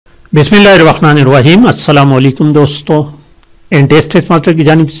बिस्मिल्लाहिर्रहमानिर्रहीम। अस्सलाम वालेकुम दोस्तों, एनटीएस मास्टर की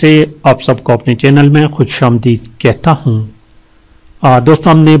जानिब से आप सबको अपने चैनल में खुशामदीद कहता हूँ।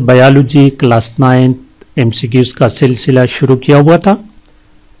 दोस्तों, हमने बायोलॉजी क्लास 9 MCQs का सिलसिला शुरू किया हुआ था।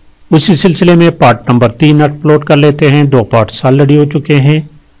 उसी सिलसिले में पार्ट नंबर 3 अपलोड कर लेते हैं। 2 पार्ट्स ऑलरेडी हो चुके हैं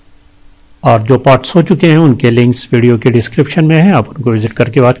और जो पार्ट्स हो चुके हैं उनके लिंक्स वीडियो के डिस्क्रिप्शन में है, आप उनको विजिट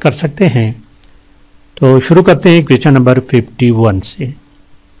करके बात कर सकते हैं। तो शुरू करते हैं क्वेश्चन नंबर 51 से।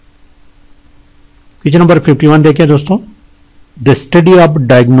 क्वेश्चन नंबर 51 देखिए दोस्तों, the study of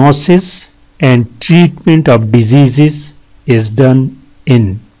diagnosis and treatment of diseases is done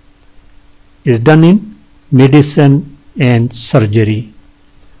in medicine and surgery.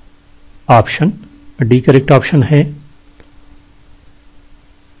 Option D correct option है।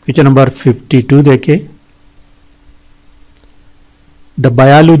 क्वेश्चन नंबर 52 देखिए, the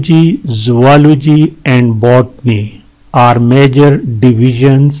biology, zoology and botany are major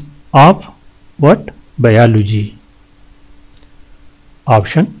divisions of what? Biology.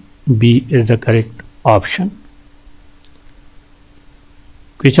 Option B is the correct option.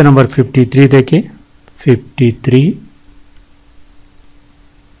 Question number 53 देखिए, 53,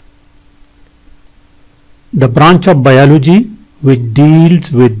 the branch of biology which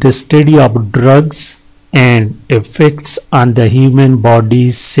deals with the study of drugs and effects on the human body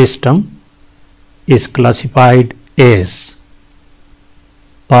system is classified as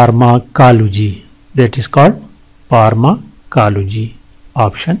pharmacology. That is called pharmacology.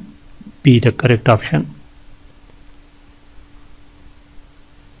 Option B the correct option.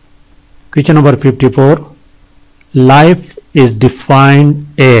 Question number 54, life is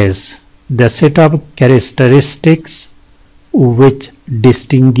defined as the set of characteristics which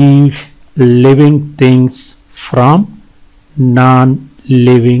distinguish living things from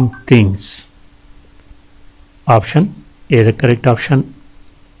non-living things. Option A the correct option.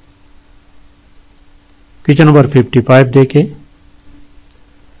 Question number 55 देखें,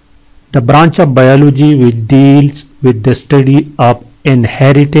 the branch of biology which deals with the study of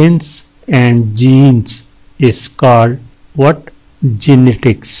inheritance and genes is called what?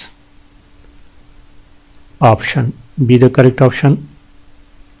 Genetics. Option B the correct option.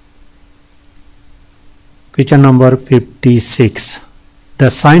 Question number 56,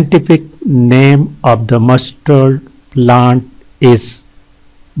 the scientific name of the mustard plant is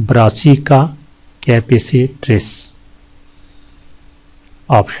Brassica capitris.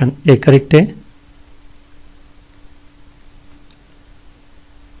 Option A correct है।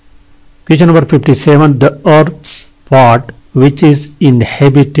 Question number 57, the earth's part which is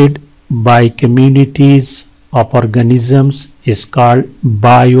inhabited by communities of organisms is called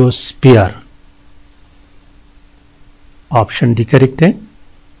biosphere. Option D correct है।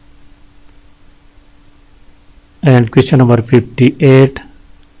 And question number 58,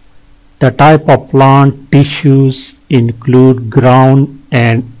 the type of plant tissues include ground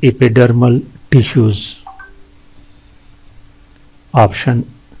and epidermal tissues. Option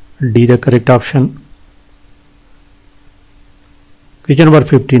D the correct option. Question number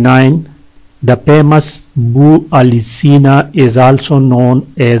 59, the famous Boo Alicina is also known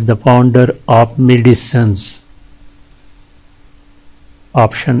as the founder of medicines.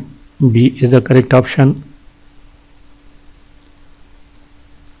 Option B is the correct option.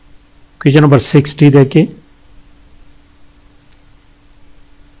 Question number 60 देखिए,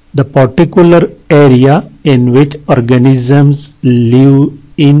 the particular area in which organisms live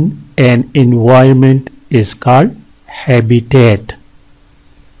in an environment is called habitat.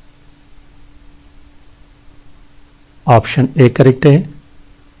 Option A correct है।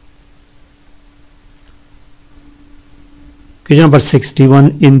 Question number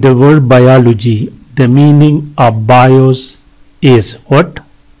 61, in the word biology, the meaning of bios is what?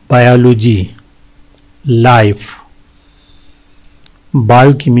 Biology, life.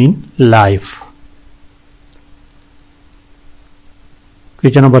 Bio की mean life.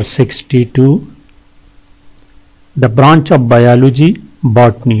 Question number 62, the branch of biology,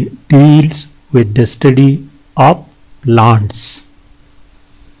 botany, deals with the study of plants.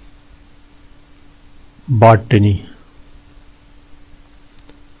 Botany.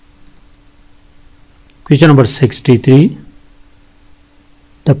 Question number 63,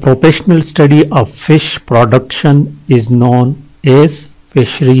 the professional study of fish production is known as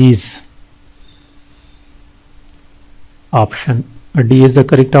fisheries. Option D is the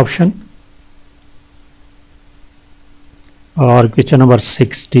correct option. Or question number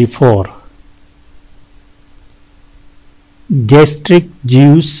 64, gastric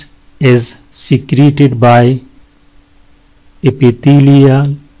juice is secreted by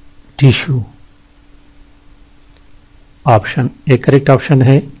epithelial tissue. Option A correct option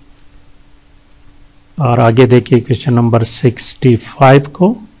है। और आगे देखिए question number 65 को।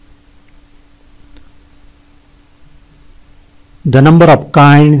 The number of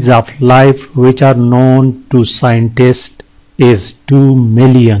kinds of life which are known to scientists is 2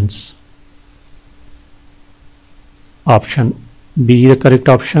 millions. Option B is the correct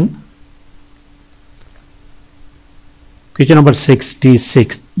option. Question number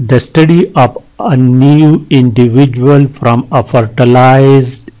 66. The study of a new individual from a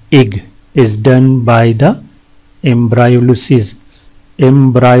fertilized egg is done by the embryologist.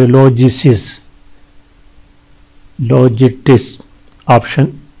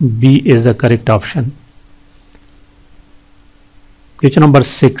 Option B is the correct option. Question number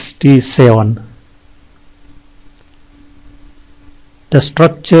 67. The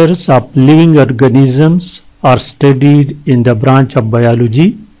structures of living organisms are studied in the branch of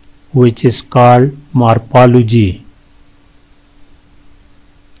biology which is called morphology.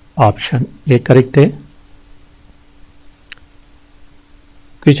 Option A correct है.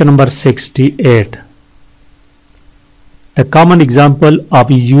 Question number 68. The common example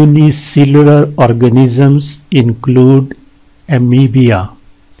of unicellular organisms include amoeba.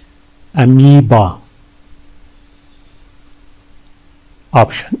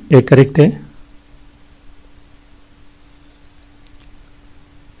 Option A correct है.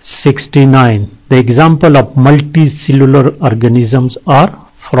 69. The example of multicellular organisms are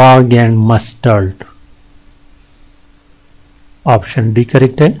frog and mustard. Option D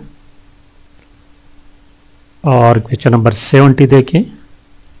correct है. और question number 70 देखें.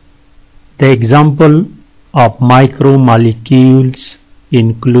 The example of micromolecules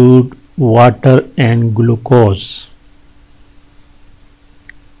include water and glucose.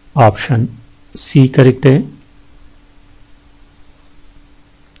 Option C correct है.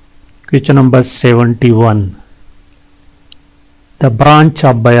 Question number 71. The branch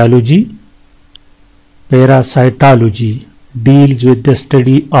of biology, parasitology, deals with the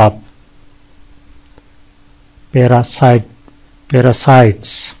study of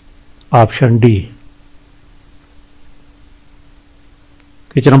parasites. Option D.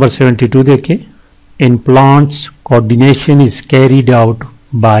 Question number 72 देखें. In plants, coordination is carried out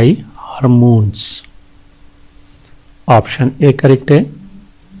by hormones. Option A correct है.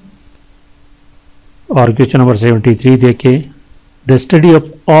 और question number 73 देखें. The study of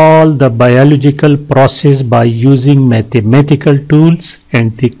all the biological process by using mathematical tools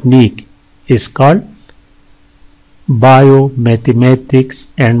and technique is called biomathematics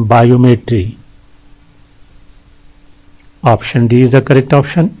and biometry. Option D is the correct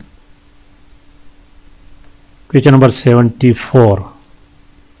option. Question number 74.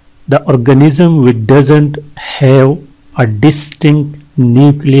 The organism which doesn't have a distinct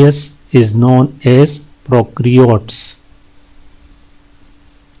nucleus is known as prokaryotes.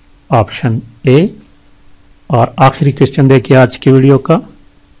 Option A. और आखिरी question देखिए आज की video का.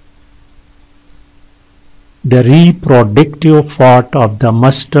 The reproductive part of the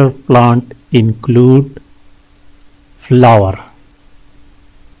mustard plant include flower.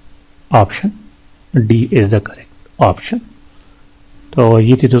 Option D is the correct option. तो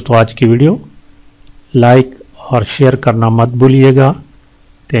ये थी दोस्तों आज की वीडियो. लाइक और शेयर करना मत भूलिएगा.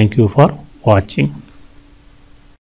 Thank you for watching.